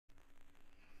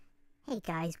Hey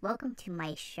guys, welcome to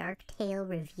my Shark Tale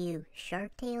review.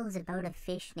 Shark Tale is about a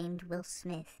fish named Will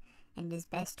Smith and his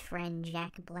best friend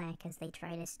Jack Black as they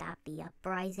try to stop the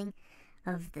uprising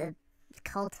of the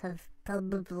cult of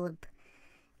Blub.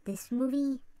 This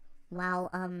movie,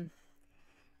 while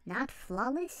not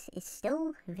flawless, is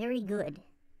still very good.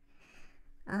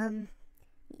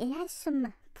 It has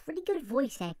some pretty good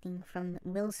voice acting from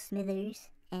Will Smithers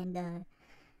and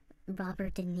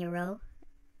Robert De Niro,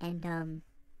 and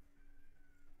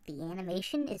the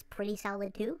animation is pretty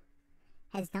solid too.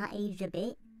 Has not aged a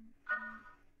bit.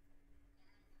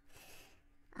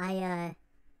 The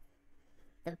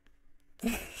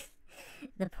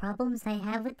the problems I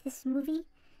have with this movie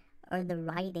are the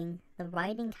writing. The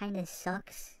writing kind of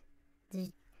sucks.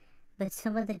 But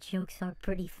some of the jokes are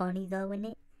pretty funny though in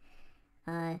it.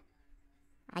 I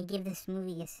give this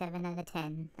movie a 7 out of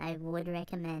 10. I would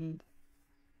recommend.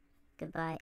 Goodbye.